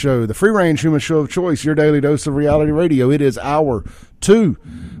Show, the free-range human show of choice, your daily dose of reality radio. It is hour 2.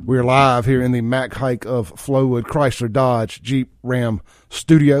 We're live here in the Mac Hike of Flowood Chrysler Dodge Jeep Ram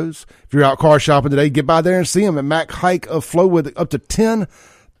Studios. If you're out car shopping today, get by there and see them at Mac Hike of Flowood. Up to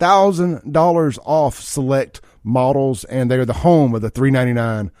 $10,000 off select models, and they're the home of the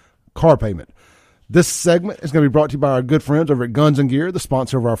 $399 car payment. This segment is going to be brought to you by our good friends over at Guns and Gear, the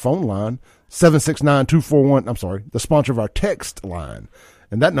sponsor of our phone line, 769-241, the sponsor of our text line.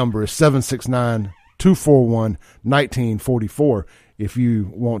 And that number is 769-241-1944. If you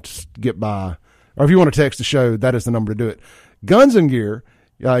want to get by, or if you want to text the show, that is the number to do it. Guns and Gear,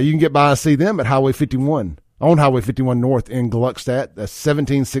 you can get by and see them at Highway 51, on Highway 51 North in Gluckstadt. That's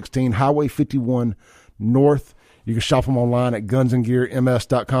 1716 Highway 51 North. You can shop them online at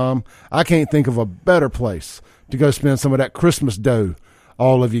gunsandgearms.com. I can't think of a better place to go spend some of that Christmas dough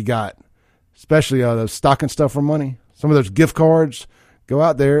all of you got, especially those stocking stuffer money, some of those gift cards. Go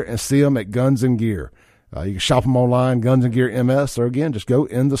out there and see them at Guns and Gear. You can shop them online, Guns and Gear MS, or again, just go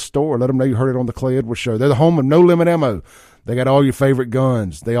in the store. Let them know you heard it on the Clay Edwards Show. They're the home of No Limit Ammo. They got all your favorite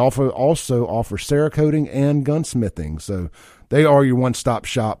guns. They also offer Cerakoting and gunsmithing. So they are your one-stop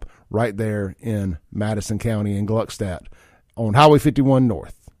shop right there in Madison County in Gluckstadt on Highway 51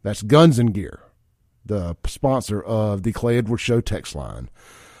 North. That's Guns and Gear, the sponsor of the Clay Edwards Show text line.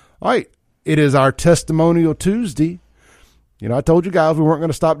 All right, it is our Testimonial Tuesday. You know, I told you guys we weren't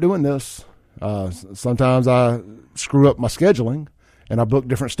going to stop doing this. Sometimes I screw up my scheduling, and I book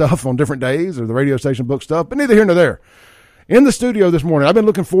different stuff on different days, or the radio station books stuff, but neither here nor there. In the studio this morning, I've been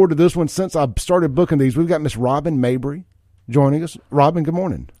looking forward to this one since I started booking these. We've got Miss Robin Mabry joining us. Robin, good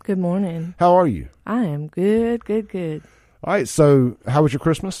morning. Good morning. How are you? I am good. All right, so how was your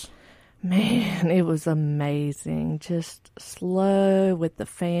Christmas? Man, it was amazing. Just slow with the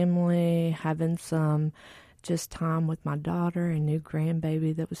family, having some just time with my daughter and new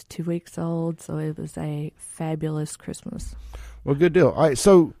grandbaby that was 2 weeks old. So it was a fabulous Christmas. Well, good deal. All right,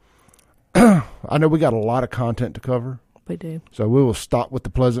 so I know we got a lot of content to cover. We do. So we will stop with the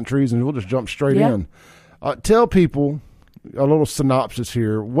pleasantries and we'll just jump straight in. Tell people a little synopsis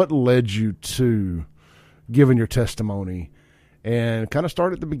here. What led you to giving your testimony? And kind of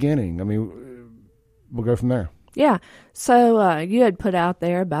start at the beginning. I mean, we'll go from there. Yeah. So you had put out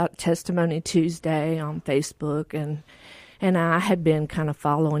there about Testimony Tuesday on Facebook, and I had been kind of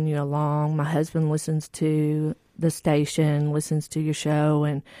following you along. My husband listens to the station, listens to your show,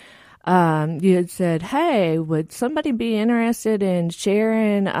 and you had said, hey, would somebody be interested in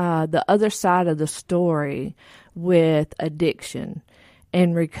sharing the other side of the story with addiction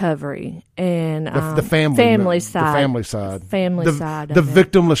and recovery and the family side. The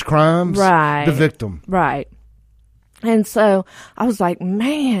victimless crimes. Right. The victim. Right. And so I was like,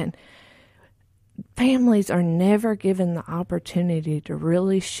 man, families are never given the opportunity to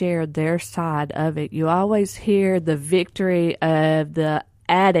really share their side of it. You always hear the victory of the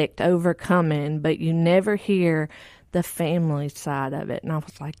addict overcoming, but you never hear the family side of it. And I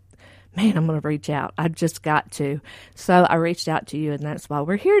was like, man, I'm going to reach out. I've just got to. So I reached out to you, and that's why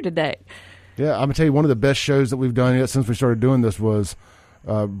we're here today. Yeah, I'm going to tell you, one of the best shows that we've done yet since we started doing this was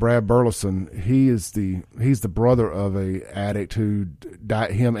Brad Burleson. He's the brother of a addict who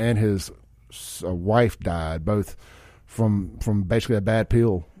died. Him and his wife died both from basically a bad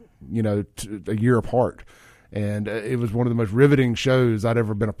pill, a year apart. And it was one of the most riveting shows I'd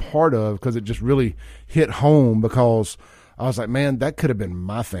ever been a part of because it just really hit home, because I was like, man, that could have been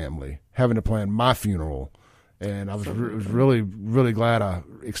my family having to plan my funeral. And I was really, really glad I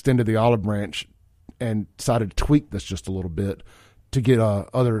extended the olive branch and decided to tweak this just a little bit to get the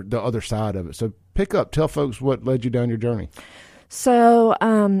other side of it. So tell folks what led you down your journey. So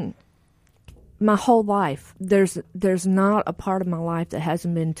my whole life, there's not a part of my life that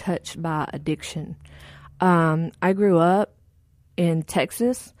hasn't been touched by addiction. I grew up in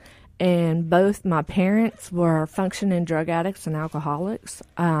Texas, and both my parents were functioning drug addicts and alcoholics.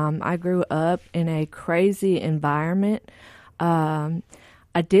 I grew up in a crazy environment.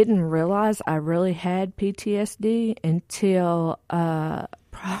 I didn't realize I really had PTSD until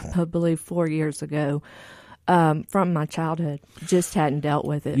probably 4 years ago from my childhood. Just hadn't dealt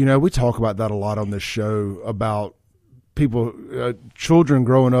with it. We talk about that a lot on this show, about people, children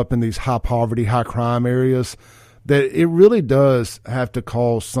growing up in these high poverty, high crime areas, that it really does have to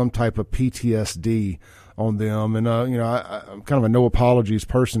cause some type of PTSD on them. And, I'm kind of a no apologies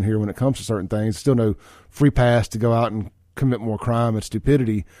person here when it comes to certain things. Still no free pass to go out and commit more crime and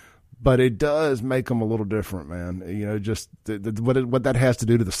stupidity, but it does make them a little different, man. Just what that has to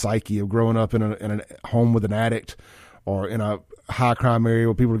do to the psyche of growing up in a home with an addict, or in a high crime area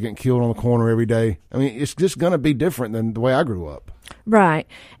where people are getting killed on the corner every day. I mean, it's just going to be different than the way I grew up. Right.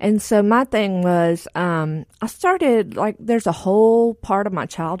 And so my thing was, I started, like, there's a whole part of my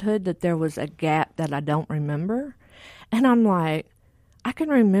childhood that there was a gap that I don't remember. And I'm like, I can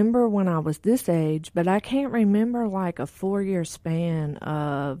remember when I was this age, but I can't remember like a 4-year span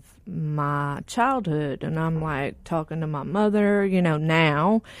of my childhood. And I'm like talking to my mother,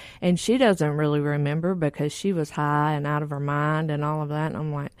 now, and she doesn't really remember because she was high and out of her mind and all of that. And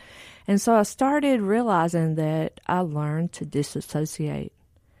I'm like, and so I started realizing that I learned to disassociate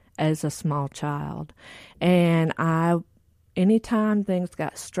as a small child. And anytime things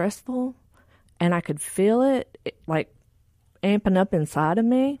got stressful and I could feel it, like amping up inside of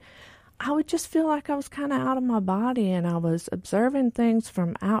me, I would just feel like I was kind of out of my body and I was observing things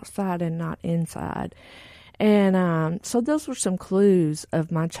from outside and not inside. And so those were some clues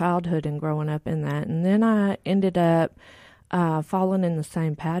of my childhood and growing up in that. And then I ended up falling in the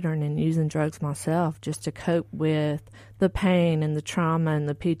same pattern and using drugs myself just to cope with the pain and the trauma and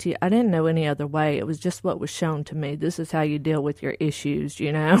the PT. I didn't know any other way. It was just what was shown to me. This is how you deal with your issues,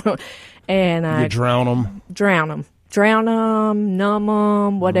 And you drown them. Drown them, numb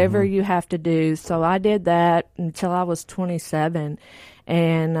them, whatever you have to do. So I did that until I was 27,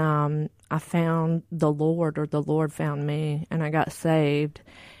 and I found the Lord, or the Lord found me, and I got saved.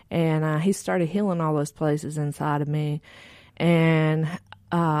 And he started healing all those places inside of me, and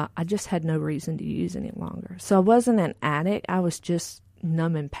I just had no reason to use any longer. So I wasn't an addict. I was just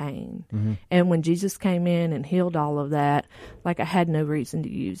numb in pain. Mm-hmm. And when Jesus came in and healed all of that, like, I had no reason to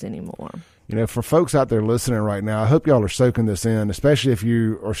use anymore. For folks out there listening right now, I hope y'all are soaking this in, especially if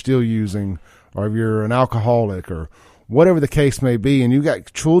you are still using, or if you're an alcoholic, or whatever the case may be, and you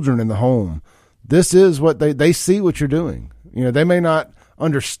got children in the home. This is what they see what you're doing. They may not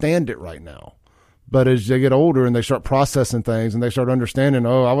understand it right now, but as they get older and they start processing things and they start understanding,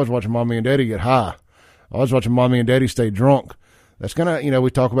 I was watching mommy and daddy get high. I was watching mommy and daddy stay drunk. That's going to,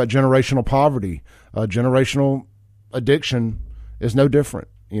 we talk about generational poverty. Generational addiction is no different.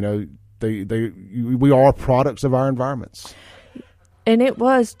 We are products of our environments. And it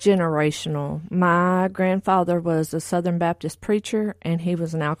was generational. My grandfather was a Southern Baptist preacher, and he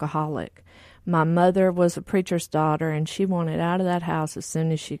was an alcoholic. My mother was a preacher's daughter, and she wanted out of that house as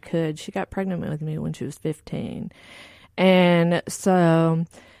soon as she could. She got pregnant with me when she was 15. And so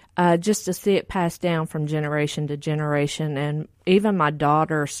just to see it passed down from generation to generation, and even my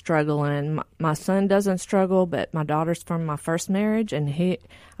daughter struggling. My son doesn't struggle, but my daughter's from my first marriage, and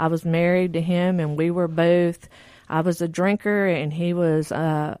I was married to him, and we were both, I was a drinker, and he was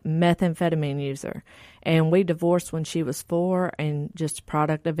a methamphetamine user. And we divorced when she was 4, and just a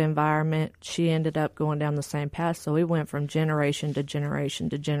product of environment, she ended up going down the same path. So we went from generation to generation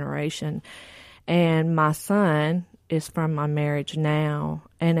to generation. And my son is from my marriage now,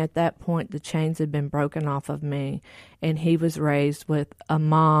 and at that point the chains had been broken off of me, and he was raised with a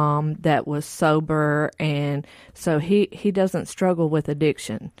mom that was sober, and so he doesn't struggle with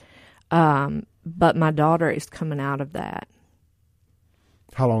addiction, but my daughter is coming out of that.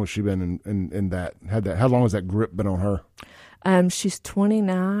 How long has she been in that? How long has that grip been on her? She's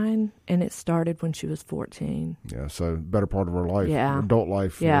 29, and it started when she was 14. Yeah, so better part of her life. Yeah. Adult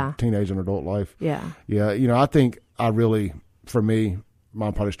life. Yeah. Teenage and adult life. Yeah. Yeah, I think for me,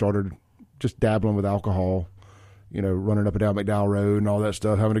 mine probably started just dabbling with alcohol, running up and down McDowell Road and all that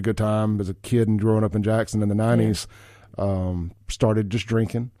stuff, having a good time as a kid and growing up in Jackson in the 90s. Yeah. Started just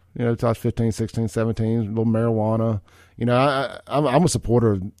drinking, until I was 15, 16, 17, a little marijuana. I'm a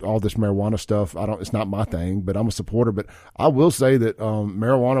supporter of all this marijuana stuff. It's not my thing, but I'm a supporter. But I will say that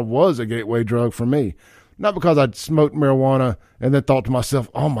marijuana was a gateway drug for me. Not because I'd smoked marijuana and then thought to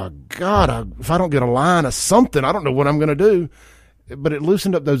myself, oh my God, if I don't get a line of something, I don't know what I'm going to do. But it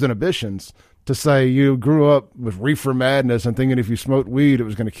loosened up those inhibitions to say you grew up with reefer madness and thinking if you smoked weed, it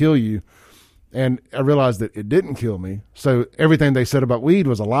was going to kill you. And I realized that it didn't kill me. So everything they said about weed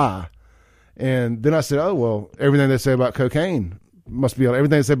was a lie. And then I said, oh, well, everything they say about cocaine must be a lie.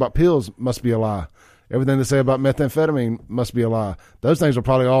 Everything they say about pills must be a lie. Everything they say about methamphetamine must be a lie. Those things will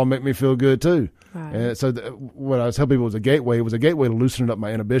probably all make me feel good too. Right. And so what I was telling people was it was a gateway to loosening up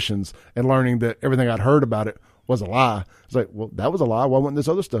my inhibitions and learning that everything I'd heard about it was a lie. It's like, well, that was a lie. Why wouldn't this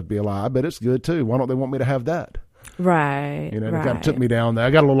other stuff be a lie? I bet it's good too. Why don't they want me to have that? Right. It kind of took me down there.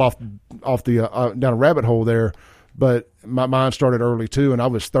 I got a little off the down a rabbit hole there, but my mind started early too. And I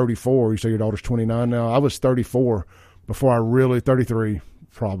was 34. You say your daughter's 29 now. I was 34 before I really 33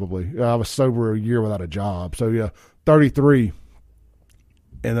 probably. I was sober a year without a job. So yeah, 33,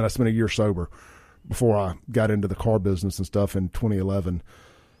 and then I spent a year sober before I got into the car business and stuff in 2011.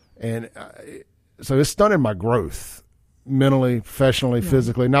 And so it stunted my growth mentally, professionally,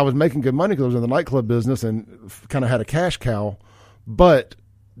 physically. And I was making good money because I was in the nightclub business and kind of had a cash cow. but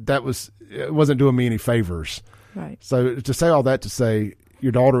it wasn't doing me any favors. Right. So to say all that to say,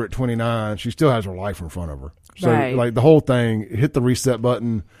 your daughter at 29, she still has her life in front of her. So Right. like the whole thing, hit the reset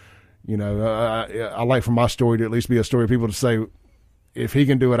button. You know, I like for my story to at least be a story of people to say, if he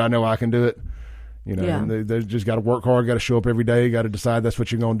can do it, I know I can do it. You know, Yeah. and they just got to work hard, got to show up every day, got to decide that's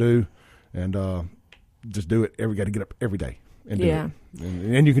what you're going to do, and just do it. Got to get up every day and do it.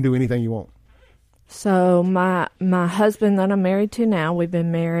 And you can do anything you want. So my husband that I'm married to now, we've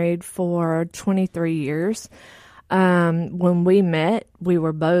been married for 23 years. When we met, we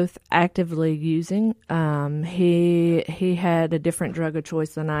were both actively using. He had a different drug of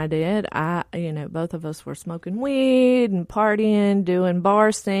choice than I did. Both of us were smoking weed and partying, doing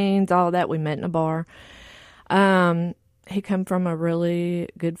bar scenes, all that. We met in a bar. He come from a really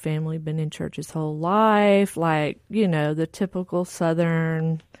good family, been in church his whole life, like, the typical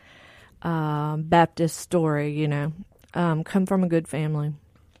Southern Baptist story, come from a good family.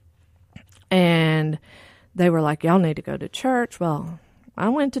 And they were like, y'all need to go to church. Well, I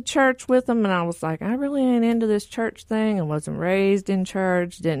went to church with them, and I was like, I really ain't into this church thing. I wasn't raised in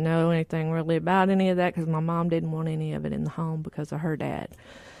church, didn't know anything really about any of that because my mom didn't want any of it in the home because of her dad.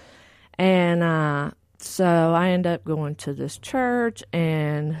 And so I ended up going to this church,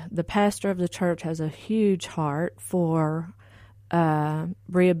 and the pastor of the church has a huge heart for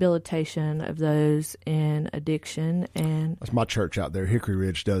rehabilitation of those in addiction. And that's my church out there. Hickory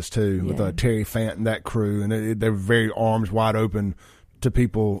Ridge does too, with Terry Fant and that crew, and they're very arms wide open to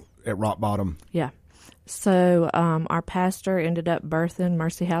people at rock bottom. Yeah. So our pastor ended up birthing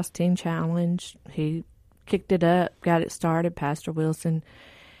Mercy House Teen Challenge. He kicked it up, got it started, Pastor Wilson.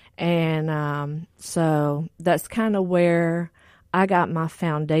 And so that's kind of where I got my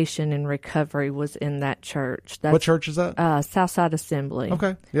foundation in recovery, was in that church. What church is that? Southside Assembly.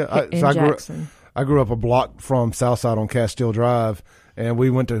 Okay. Yeah. I grew up a block from Southside on Castile Drive, and we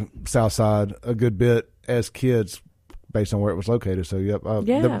went to Southside a good bit as kids based on where it was located. So,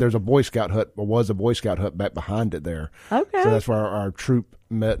 there's a Boy Scout hut, or was a Boy Scout hut back behind it there. Okay. So that's where our troop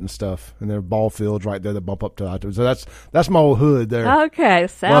met and stuff, and there are ball fields right there that bump up to I-2. So that's my old hood there. Okay.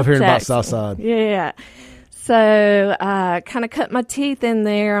 South Love hearing about Jackson. Southside. Yeah. So I kind of cut my teeth in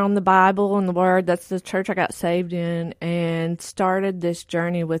there on the Bible and the Word. That's the church I got saved in, and started this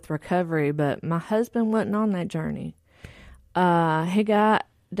journey with recovery. But my husband wasn't on that journey. He got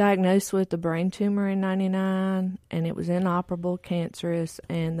diagnosed with a brain tumor in 99, and it was inoperable, cancerous,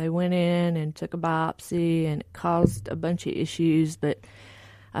 and they went in and took a biopsy, and it caused a bunch of issues, but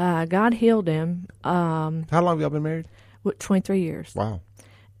God healed him. How long have y'all been married? 23 years. Wow.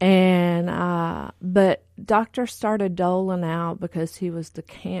 And but doctors started doling out, because he was the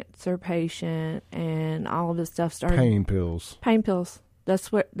cancer patient, and all of this stuff started. Pain pills.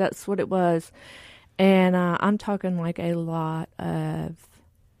 That's what it was. And I'm talking like a lot of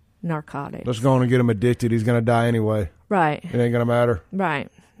narcotics. Let's go on and get him addicted. He's going to die anyway. Right. It ain't going to matter. Right.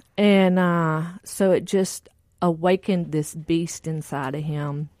 And so it just awakened this beast inside of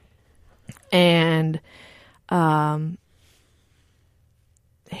him. And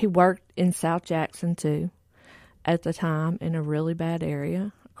he worked in South Jackson, too, at the time, in a really bad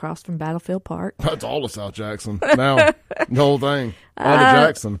area across from Battlefield Park. That's all of South Jackson now. The whole thing. All of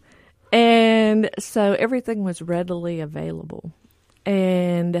Jackson. And so everything was readily available.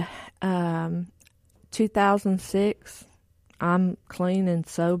 And 2006, I'm clean and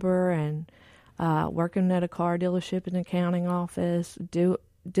sober and working at a car dealership in the accounting office,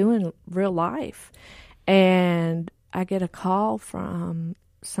 doing real life. And I get a call from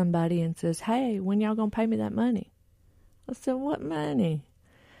somebody and says, "Hey, when y'all gonna pay me that money?" I said, "What money?"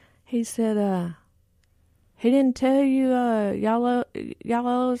 He said, "He didn't tell you y'all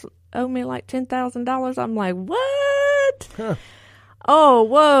owe me like $10,000." I'm like, "What?" Huh. Oh,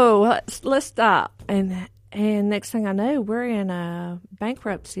 whoa, let's stop. And next thing I know, we're in a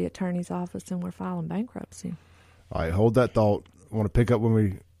bankruptcy attorney's office, and we're filing bankruptcy. All right, hold that thought. I want to pick up when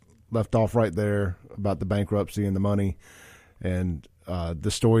we left off right there about the bankruptcy and the money. And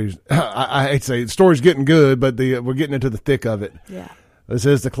the stories, I hate to say it, the story's getting good, but we're getting into the thick of it. Yeah. This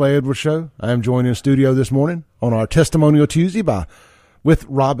is the Clay Edwards Show. I am joined in studio this morning on our Testimonial Tuesday with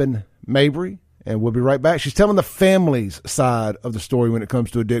Robin Mabry, and we'll be right back. She's telling the family's side of the story when it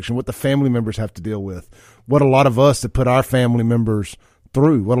comes to addiction, what the family members have to deal with, what a lot of us have put our family members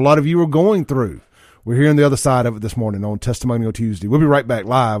through, what a lot of you are going through. We're hearing the other side of it this morning on Testimonial Tuesday. We'll be right back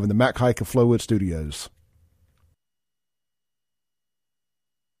live in the Mac Haik of Flowood Studios.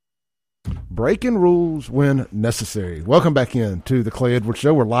 Breaking rules when necessary. Welcome back in to the Clay Edwards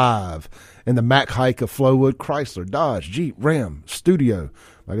Show. We're live in the Mac Haik of Flowood Chrysler, Dodge, Jeep, Ram studio.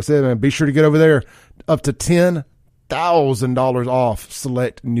 Like I said, man, be sure to get over there. Up to 10 $1,000 off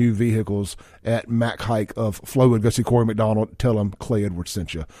select new vehicles at Mac Hike of Flowood. Go see Corey McDonald. Tell him Clay Edwards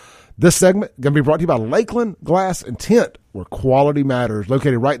sent you. This segment going to be brought to you by Lakeland Glass and Tint, where quality matters.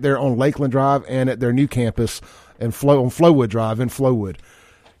 Located right there on Lakeland Drive and at their new campus on Flowood Drive in Flowood.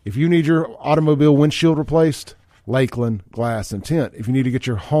 If you need your automobile windshield replaced, Lakeland Glass and Tint. If you need to get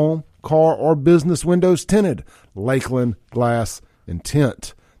your home, car, or business windows tinted, Lakeland Glass and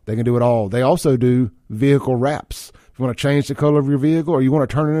Tint. They can do it all. They also do vehicle wraps. If you want to change the color of your vehicle or you want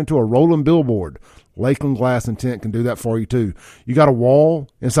to turn it into a rolling billboard, Lakeland Glass and Tint can do that for you too. You got a wall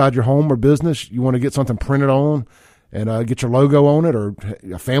inside your home or business, you want to get something printed on and get your logo on it, or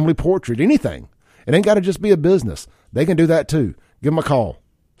a family portrait, anything. It ain't got to just be a business. They can do that too. Give them a call.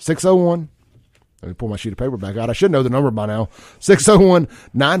 601. Let me pull my sheet of paper back out. I should know the number by now.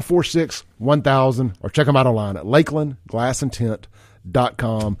 601-946-1000, or check them out online at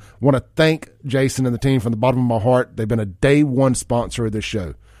lakelandglassandtint.com. Want to thank Jason and the team from the bottom of my heart. They've been a day one sponsor of this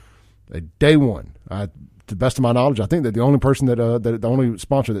show. A day one. To the best of my knowledge, I think they're the only person the only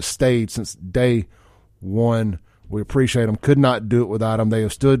sponsor that stayed since day one. We appreciate them. Could not do it without them. They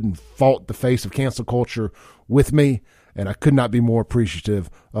have stood and fought the face of cancel culture with me, and I could not be more appreciative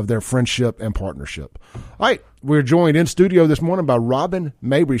of their friendship and partnership. All right, we're joined in studio this morning by Robin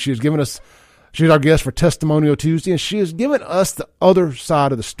Mabry. She's our guest for Testimonial Tuesday, and she has given us the other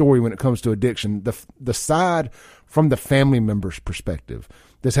side of the story when it comes to addiction, the side from the family member's perspective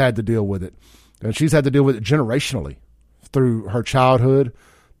that's had to deal with it. And she's had to deal with it generationally through her childhood,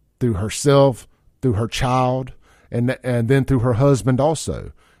 through herself, through her child, and then through her husband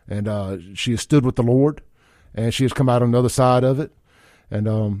also. And she has stood with the Lord, and she has come out on the other side of it.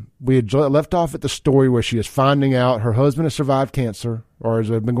 And we had left off at the story where she is finding out her husband has survived cancer, or has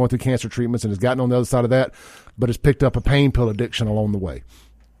been going through cancer treatments and has gotten on the other side of that, but has picked up a pain pill addiction along the way.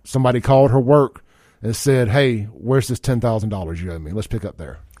 Somebody called her work and said, hey, where's this $10,000 you owe me? Let's pick up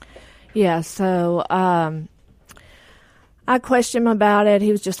there. Yeah, so I questioned him about it.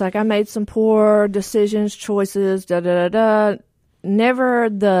 He was just like, I made some poor decisions, choices, da-da-da-da. Never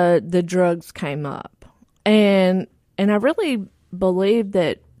the drugs came up. And I really believe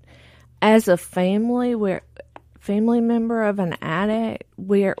that as a family, we're family member of an addict,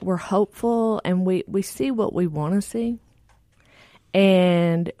 we're hopeful, and we see what we want to see.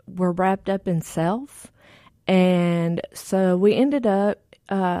 And we're wrapped up in self. And so we ended up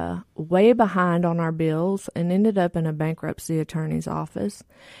way behind on our bills and ended up in a bankruptcy attorney's office.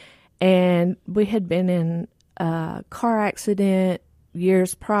 And we had been in a car accident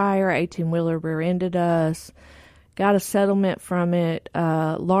years prior. 18-wheeler rear-ended us. Got a settlement from it,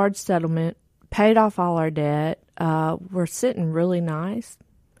 large settlement, paid off all our debt. We're sitting really nice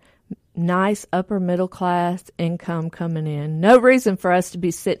upper middle class income coming in. No reason for us to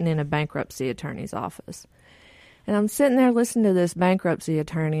be sitting in a bankruptcy attorney's office. And I'm sitting there listening to this bankruptcy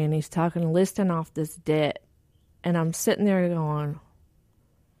attorney, and he's listing off this debt. And I'm sitting there going,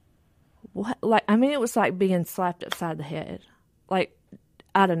 what? It was like being slapped upside the head, like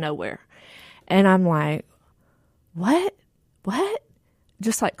out of nowhere. And I'm like, what?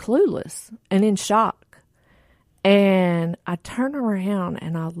 Just like clueless and in shock. And I turn around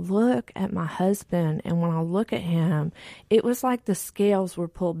and I look at my husband, and when I look at him, it was like the scales were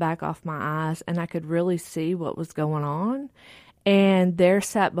pulled back off my eyes and I could really see what was going on. And there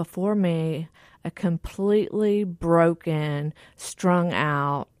sat before me a completely broken, strung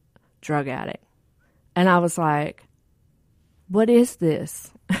out drug addict. And I was like, what is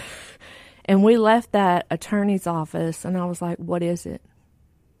this? And we left that attorney's office, and I was like, what is it?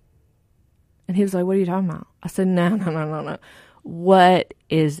 And he was like, what are you talking about? I said, no. What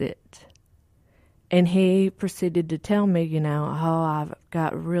is it? And he proceeded to tell me, I've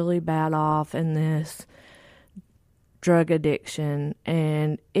got really bad off in this drug addiction.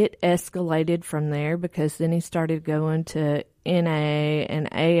 And it escalated from there, because then he started going to NA and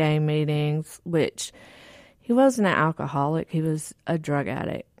AA meetings, which he wasn't an alcoholic. He was a drug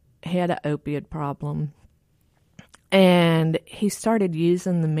addict. He had an opioid problem. And he started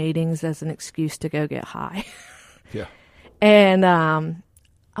using the meetings as an excuse to go get high. Yeah. And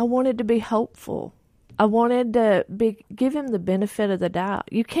I wanted to be hopeful. I wanted to give him the benefit of the doubt.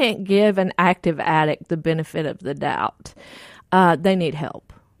 You can't give an active addict the benefit of the doubt. They need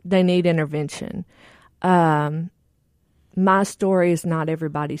help. They need intervention. My story is not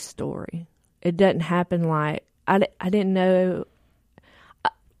everybody's story. It doesn't happen like, I didn't know.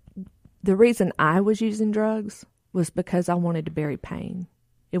 The reason I was using drugs was because I wanted to bury pain.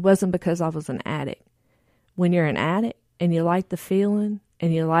 It wasn't because I was an addict. When you're an addict and you like the feeling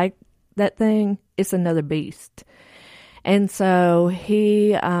and you like that thing, it's another beast. And so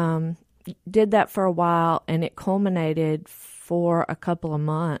he did that for a while, and it culminated for a couple of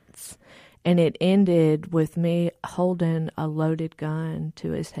months. And it ended with me holding a loaded gun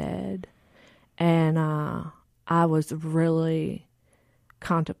to his head. And I was really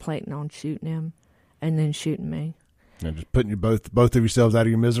contemplating on shooting him and then shooting me. And just putting you both of yourselves out of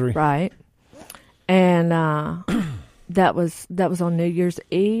your misery. Right. And that was on New Year's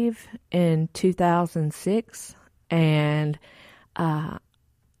Eve in 2006. And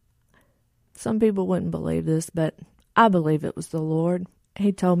some people wouldn't believe this, but I believe it was the Lord.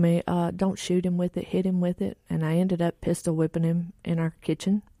 He told me, don't shoot him with it, hit him with it. And I ended up pistol whipping him in our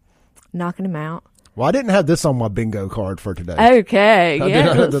kitchen, knocking him out. Well, I didn't have this on my bingo card for today. Okay, I did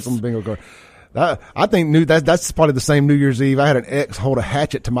not have this on the bingo card. I think that's probably the same New Year's Eve. I had an ex hold a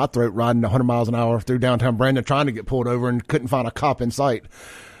hatchet to my throat riding 100 miles an hour through downtown Brandon trying to get pulled over and couldn't find a cop in sight.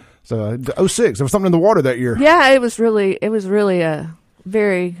 So 06, there was something in the water that year. Yeah, it was really a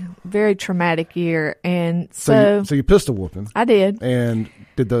very, very traumatic year. And so you pistol whooping. I did. And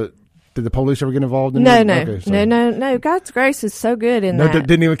did the police ever get involved in No. it? Okay, No. God's grace is so good in that.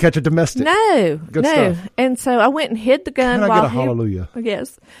 Didn't even catch a domestic. No. Good stuff. And so I went and hid the gun. Can I get a hallelujah?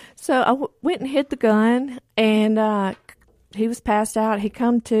 Yes. So I went and hid the gun, and he was passed out. He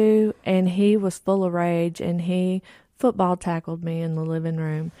come to, and he was full of rage, and he football tackled me in the living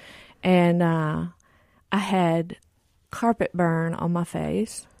room. And I had carpet burn on my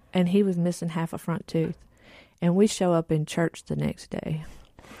face, and he was missing half a front tooth. And we show up in church the next day.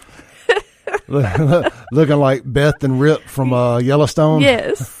 Looking like Beth and Rip from Yellowstone.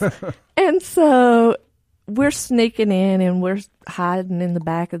 Yes. And so we're sneaking in, and we're hiding in the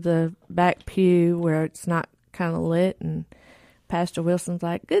back of the back pew where it's not kind of lit. And Pastor Wilson's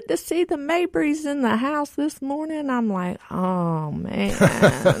like, good to see the Mabrys in the house this morning. I'm like, oh,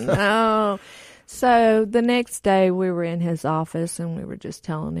 man, no. So the next day we were in his office, and we were just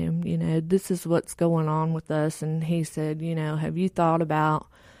telling him, this is what's going on with us. And he said, have you thought about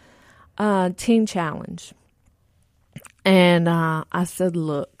Teen Challenge? And I said,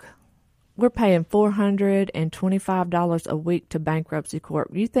 look, we're paying $425 a week to bankruptcy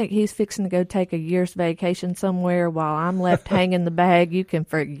court. You think he's fixing to go take a year's vacation somewhere while I'm left hanging the bag? You can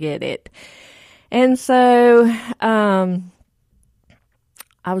forget it. And so I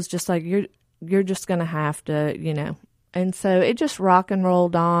was just like, you're just going to have to, And so it just rock and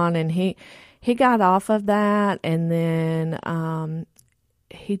rolled on, and he got off of that, and then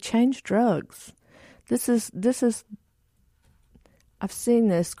he changed drugs. This is I've seen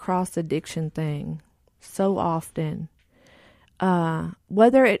this cross addiction thing so often.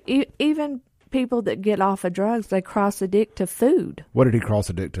 Whether even people that get off of drugs, they cross addict to food. What did he cross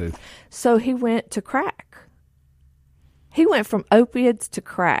addict to? So he went to crack. He went from opiates to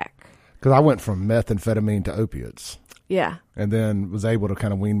crack. Because I went from methamphetamine to opiates. Yeah. And then was able to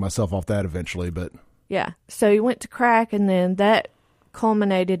kind of wean myself off that eventually, but... Yeah. So he went to crack, and then that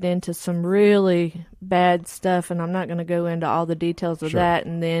culminated into some really bad stuff, and I'm not going to go into all the details of that.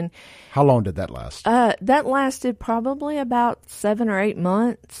 And then... How long did that last? That lasted probably about 7 or 8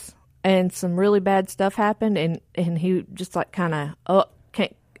 months, and some really bad stuff happened, and he just like kind of,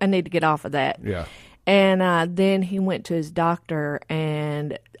 I need to get off of that. Yeah. And then he went to his doctor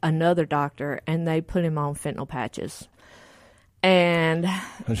and another doctor, and they put him on fentanyl patches. And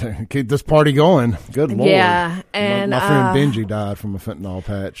keep this party going. Good Lord. Yeah. And my friend Benji died from a fentanyl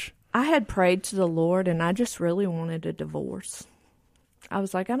patch. I had prayed to the Lord, and I just really wanted a divorce. I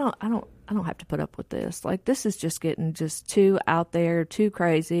was like, I don't have to put up with this. Like, this is just getting just too out there, too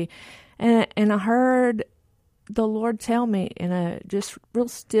crazy. And I heard the Lord tell me in a just real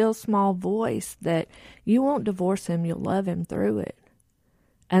still small voice that you won't divorce him, you'll love him through it.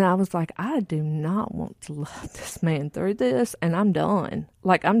 And I was like, I do not want to love this man through this, and I'm done.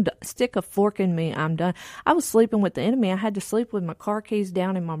 Like, stick a fork in me, I'm done. I was sleeping with the enemy. I had to sleep with my car keys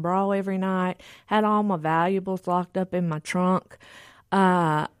down in my bra every night, had all my valuables locked up in my trunk,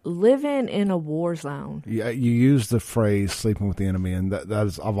 living in a war zone. Yeah, you use the phrase "sleeping with the enemy," and that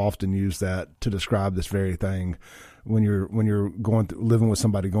is, I've often used that to describe this very thing. When you're going through, living with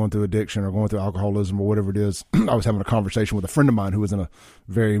somebody going through addiction or going through alcoholism or whatever it is. I was having a conversation with a friend of mine who was in a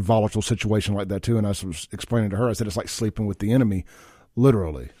very volatile situation like that too, and I was explaining to her, I said, it's like sleeping with the enemy,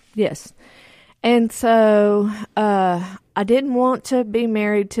 literally. Yes. And so I didn't want to be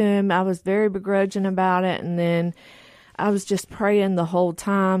married to him. I was very begrudging about it, and then I was just praying the whole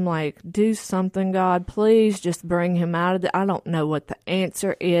time, like, do something, God, please just bring him out of I don't know what the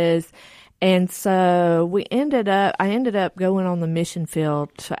answer is. And so I ended up going on the mission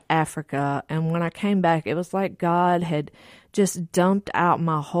field to Africa. And when I came back, it was like God had just dumped out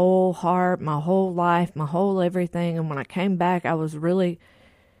my whole heart, my whole life, my whole everything. And when I came back, I was really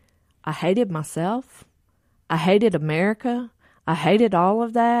I hated myself. I hated America. I hated all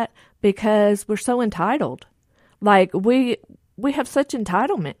of that because we're so entitled. Like, we have such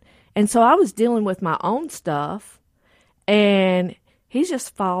entitlement. And so I was dealing with my own stuff, and he's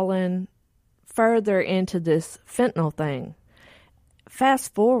just fallen further into this fentanyl thing.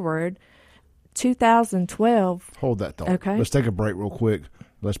 Fast forward, 2012. Hold that thought. Okay. Let's take a break real quick.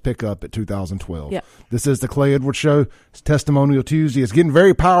 Let's pick up at 2012. Yep. This is the Clay Edwards Show. It's Testimonial Tuesday. It's getting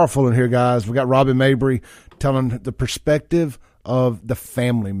very powerful in here, guys. We got Robin Mabry telling the perspective of the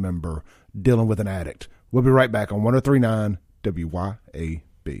family member dealing with an addict. We'll be right back on 103.9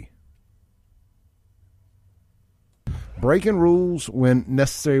 WYAB. Breaking rules when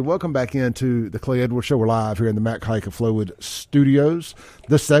necessary. Welcome back into the Clay Edwards Show. We're live here in the Mac Haik of Flowood Studios.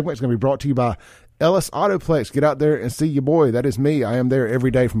 This segment is going to be brought to you by Ellis Autoplex. Get out there and see your boy. That is me. I am there every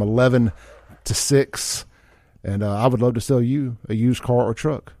day from 11 to 6. And I would love to sell you a used car or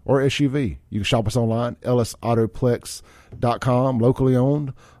truck or SUV. You can shop us online, ellisautoplex.com. Locally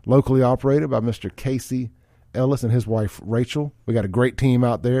owned, locally operated by Mr. Casey Ellis and his wife, Rachel. We got a great team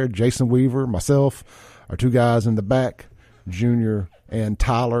out there. Jason Weaver, myself, our two guys in the back, Junior and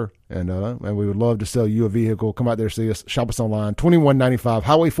Tyler. And we would love to sell you a vehicle. Come out there, see us. Shop us online, 2195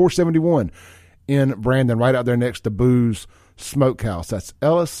 Highway 471 in Brandon, right out there next to Boo's Smokehouse. That's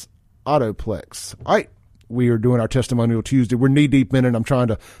Ellis Autoplex. All right. We are doing our Testimonial Tuesday. We're knee deep in it. I'm trying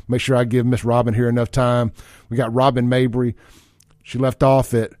to make sure I give Miss Robin here enough time. We got Robin Mabry. She left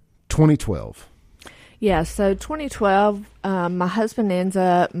off at 2012. Yeah, so 2012, my husband and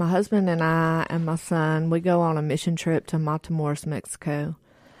I and my son, we go on a mission trip to Matamoros, Mexico.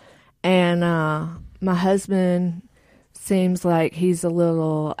 And my husband seems like he's a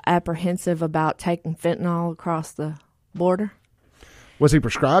little apprehensive about taking fentanyl across the border. Was he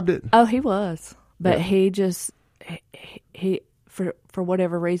prescribed it? Oh, he was. But Yeah. he just, he for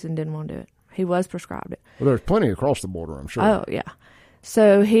whatever reason, didn't want to do it. He was prescribed it. Well, there's plenty across the border, I'm sure. Oh, yeah.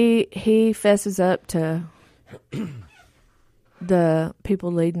 So he fesses up to the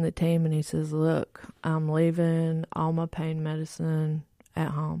people leading the team, and he says, look, I'm leaving all my pain medicine at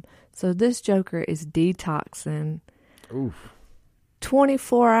home. So this joker is detoxing. Oof.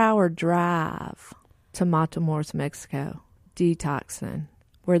 24-hour drive to Matamoros, Mexico. Detoxing.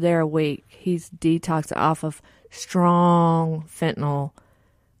 We're there a week. He's detoxed off of strong fentanyl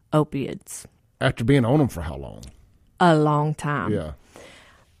opiates. After being on them for how long? A long time. Yeah.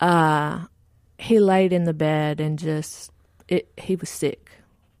 He laid in the bed and he was sick.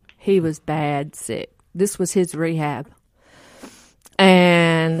 He was bad sick. This was his rehab.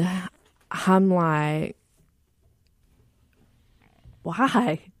 And I'm like,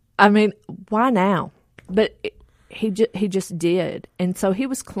 why? I mean, why now? But he just did. And so he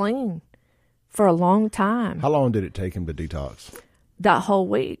was clean for a long time. How long did it take him to detox? That whole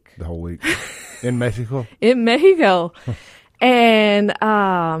week. The whole week? In Mexico? In Mexico. And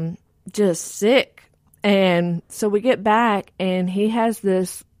just sick. And so we get back, and he has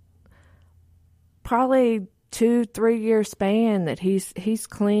this probably 2-3 year span that he's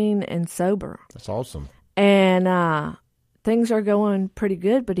clean and sober. That's awesome. And things are going pretty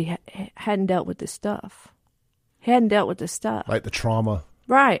good, but he hadn't dealt with this stuff. He hadn't dealt with this stuff. Like the trauma.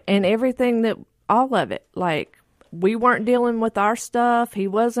 Right. And everything all of it. Like, we weren't dealing with our stuff. He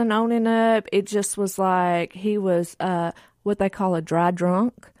wasn't owning up. It just was like he was what they call a dry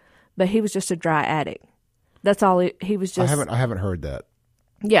drunk, but he was just a dry addict. That's all he was just. I haven't heard that.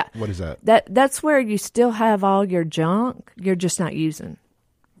 Yeah. What is that? That's where you still have all your junk. You're just not using.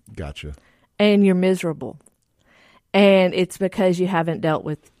 Gotcha. And you're miserable. And it's because you haven't dealt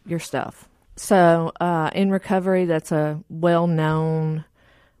with your stuff. So in recovery, that's a well-known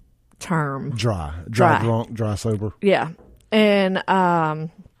term. Dry drunk, dry sober. Yeah. And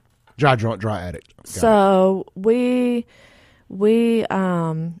dry drunk, dry addict. So we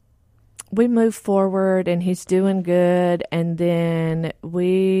move forward, and he's doing good, and then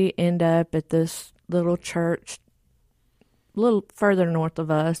we end up at this little church a little further north of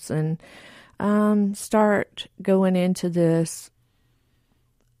us, and start going into this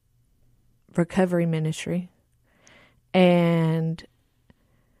recovery ministry. And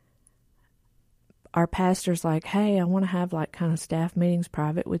our pastor's like, hey, I want to have like kind of staff meetings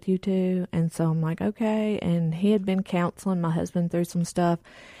private with you two. And so I'm like, okay. And he had been counseling my husband through some stuff.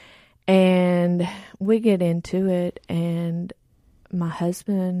 And we get into it, and my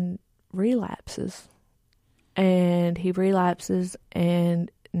husband relapses. And he relapses, and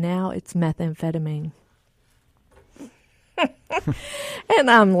now it's methamphetamine. And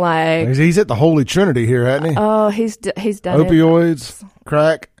I'm like, he's at the Holy Trinity here, hasn't he? Oh, he's done opioids,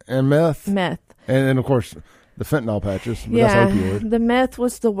 crack, and meth. Meth. And then, of course, The fentanyl patches. But Yeah, that's opioid. the meth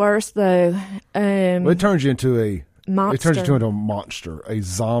was the worst though. Well, it turns you into a Monster. It turns you into a monster, a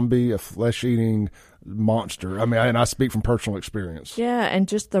zombie, a flesh-eating monster. I mean, and I speak from personal experience. Yeah, and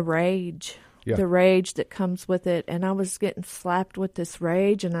just the rage. Yeah. The rage that comes with it. And I was getting slapped with this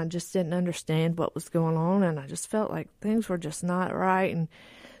rage, and I just didn't understand what was going on, and I just felt like things were just not right. And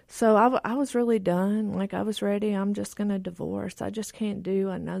so I was really done. Like, I was ready. I'm just going to divorce. I just can't do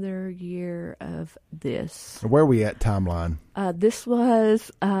another year of this. Where are we at timeline? This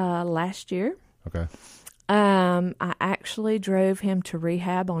was last year. Okay. I actually drove him to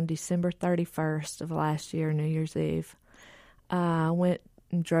rehab on December 31st of last year, New Year's Eve. I went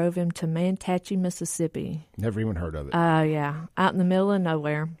and drove him to Manatee, Mississippi. Never even heard of it. Yeah, out in the middle of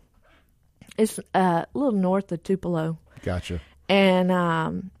nowhere. It's a little north of Tupelo. Gotcha.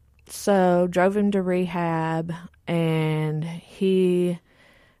 And so drove him to rehab, and he,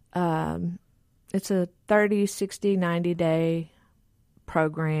 it's a 30, 60, 90-day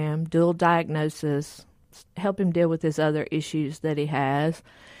program, dual diagnosis, help him deal with his other issues that he has.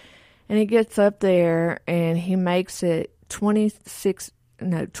 And he gets up there, and he makes it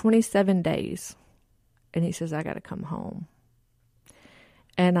 27 days. And he says, I got to come home.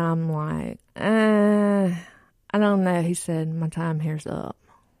 And I'm like, I don't know. He said, my time here's up.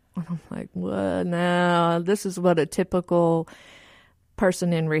 And I'm like, what? No, this is what a typical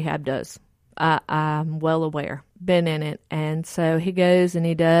person in rehab does. I'm well aware, been in it. And so he goes and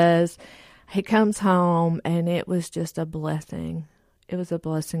he does. He comes home, and it was just a blessing. It was a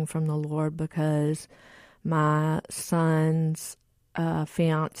blessing from the Lord, because my son's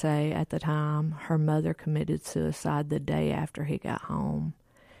fiance at the time, her mother committed suicide the day after he got home.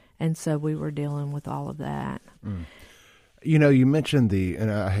 And so we were dealing with all of that. Mm. You know, you mentioned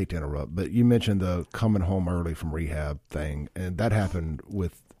and I hate to interrupt, but you mentioned the coming home early from rehab thing, and that happened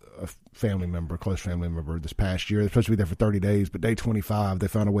with a family member, a close family member this past year. They're supposed to be there for 30 days, but day 25, they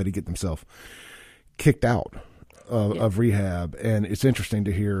found a way to get themselves kicked out of rehab. And it's interesting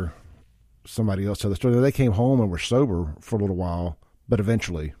to hear somebody else tell the story. They came home and were sober for a little while, but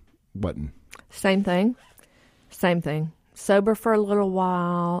eventually wasn't. Same thing. Sober for a little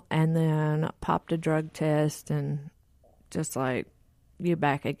while, and then popped a drug test, and just like, you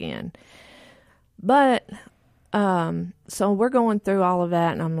back again. But so we're going through all of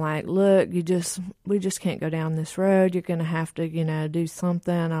that, and I'm like, look, we just can't go down this road. You're going to have to, do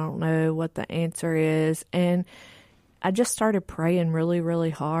something. I don't know what the answer is. And I just started praying really, really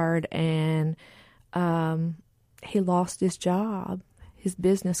hard, and he lost his job. His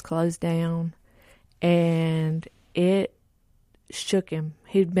business closed down, and it shook him.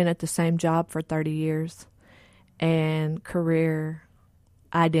 He'd been at the same job for 30 years, and career,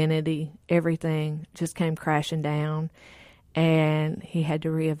 identity, everything just came crashing down, and he had to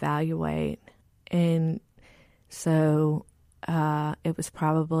reevaluate. And so it was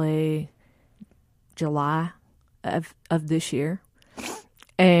probably July of this year,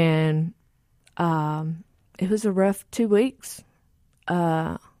 and it was a rough 2 weeks,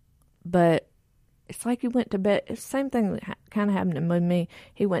 but it's like he went to bed. It's the same thing that kind of happened with me.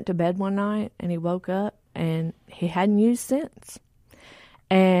 He went to bed one night, and he woke up, and he hadn't used since.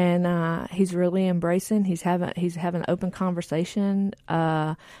 And he's really embracing. He's having open conversation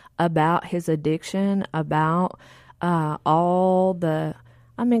about his addiction, about all the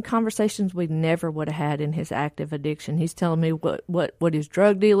conversations we never would have had in his active addiction. He's telling me what his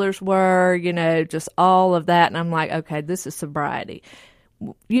drug dealers were, just all of that. And I'm like, okay, this is sobriety.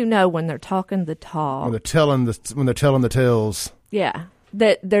 When they're talking the talk, when they're telling the tales. Yeah,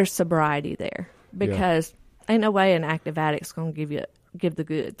 that there's sobriety there, because ain't no way an active addict's going to give the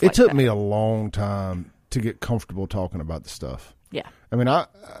goods. It took me a long time to get comfortable talking about the stuff. Yeah. I mean,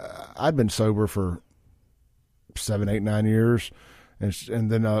 I'd been sober for 7, 8, 9 years, and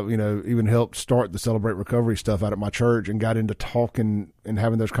then even helped start the Celebrate Recovery stuff out at my church, and got into talking and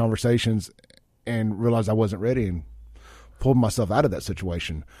having those conversations, and realized I wasn't ready, and pulled myself out of that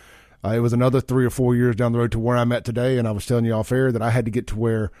situation. It was another 3 or 4 years down the road to where I'm at today, and I was telling you off air that I had to get to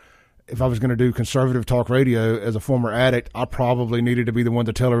where, if I was going to do conservative talk radio as a former addict, I probably needed to be the one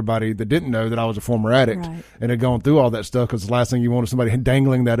to tell everybody that didn't know that I was a former addict, right, and had gone through all that stuff, because the last thing you want is somebody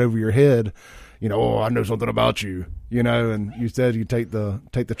dangling that over your head, oh, I know something about you, and you said you take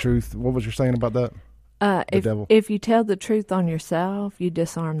the truth. What was you saying about that? If you tell the truth on yourself, you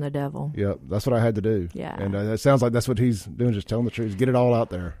disarm the devil. Yep, that's what I had to do. Yeah. And it sounds like that's what he's doing, just telling the truth, get it all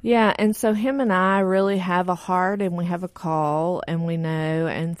out there. Yeah, and so him and I really have a heart, and we have a call, and we know,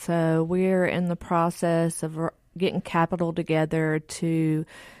 and so we're in the process of getting capital together to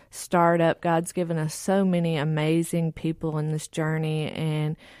start up. God's given us so many amazing people in this journey,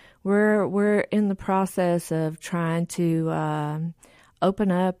 and We're in the process of trying to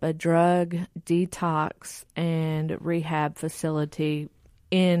open up a drug detox and rehab facility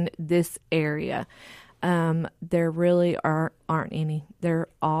in this area. There really aren't any. They're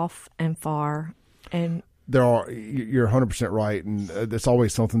off and far. And there are. You're 100% right, and it's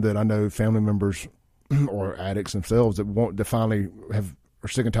always something that I know family members or addicts themselves that finally are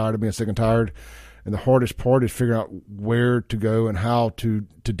sick and tired of being sick and tired. And the hardest part is figuring out where to go and how to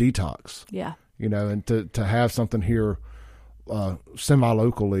detox. Yeah. And to have something here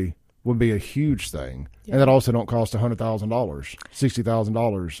semi-locally would be a huge thing. Yeah. And that also don't cost $100,000,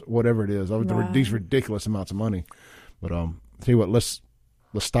 $60,000, whatever it is. Right. These ridiculous amounts of money. But tell you what, let's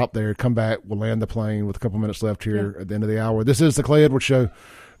stop there, come back. We'll land the plane with a couple minutes left here at the end of the hour. This is the Clay Edwards Show.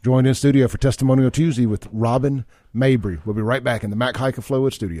 Joined in studio for Testimonial Tuesday with Robin Mabry. We'll be right back in the Mac Haik and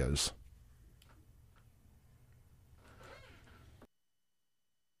Flowood studios.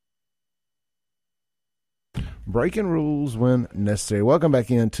 Breaking rules when necessary. Welcome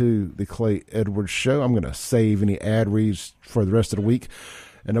back into the Clay Edwards Show. I'm going to save any ad reads for the rest of the week.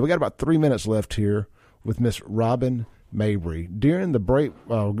 And we got about 3 minutes left here with Miss Robin Mabry. During the break,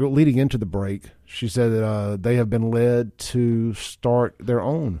 leading into the break, she said that they have been led to start their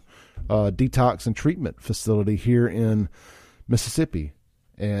own detox and treatment facility here in Mississippi.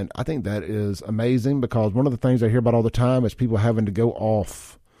 And I think that is amazing because one of the things I hear about all the time is people having to go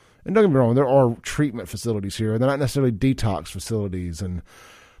off. And don't get me wrong, there are treatment facilities here. They're not necessarily detox facilities. And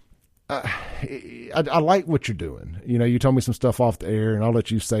I like what you're doing. You told me some stuff off the air, and I'll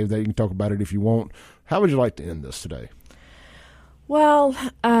let you save that. You can talk about it if you want. How would you like to end this today? Well,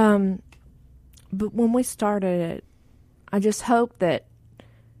 but when we started it, I just hope that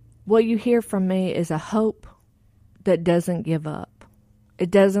what you hear from me is a hope that doesn't give up. It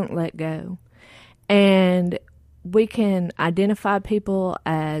doesn't let go. And we can identify people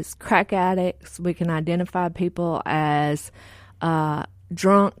as crack addicts. We can identify people as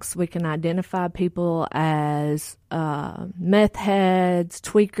drunks. We can identify people as meth heads,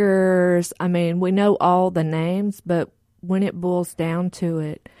 tweakers. I mean, we know all the names, but when it boils down to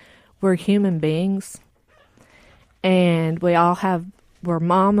it, we're human beings. And we're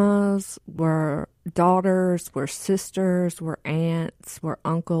mamas, we're daughters, we're sisters, we're aunts, we're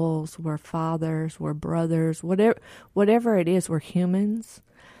uncles, we're fathers, we're brothers, whatever it is, we're humans.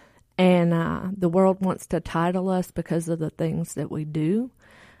 And the world wants to title us because of the things that we do,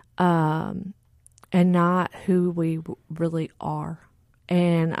 and not who we really are.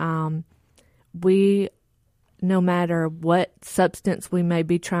 And no matter what substance we may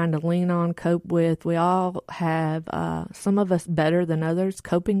be trying to lean on, cope with, we all have, some of us better than others,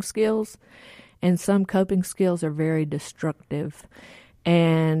 coping skills. And some coping skills are very destructive.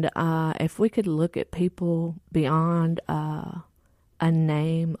 And if we could look at people beyond a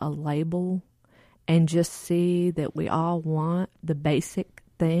name, a label, and just see that we all want the basic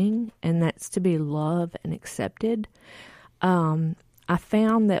thing, and that's to be loved and accepted. I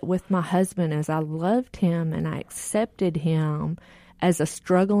found that with my husband, as I loved him and I accepted him as a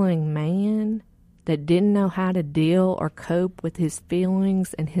struggling man that didn't know how to deal or cope with his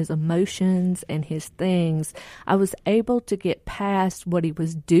feelings and his emotions and his things, I was able to get past what he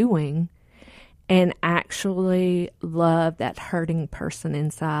was doing and actually love that hurting person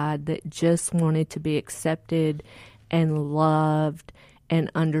inside that just wanted to be accepted and loved and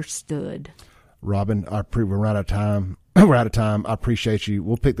understood. Robin, we're out of time. We're out of time. I appreciate you.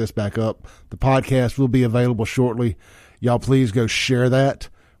 We'll pick this back up. The podcast will be available shortly. Y'all please go share that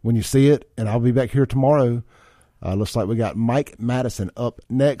when you see it, and I'll be back here tomorrow. Looks like we got Mike Madison up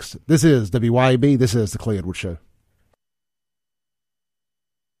next. This is WYAB. This is the Clay Edwards Show.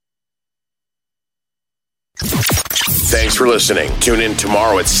 Thanks for listening. Tune in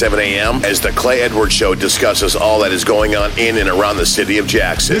tomorrow at 7 a.m. as the Clay Edwards Show discusses all that is going on in and around the city of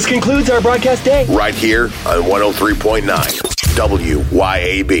Jackson. This concludes our broadcast day. Right here on 103.9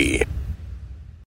 WYAB.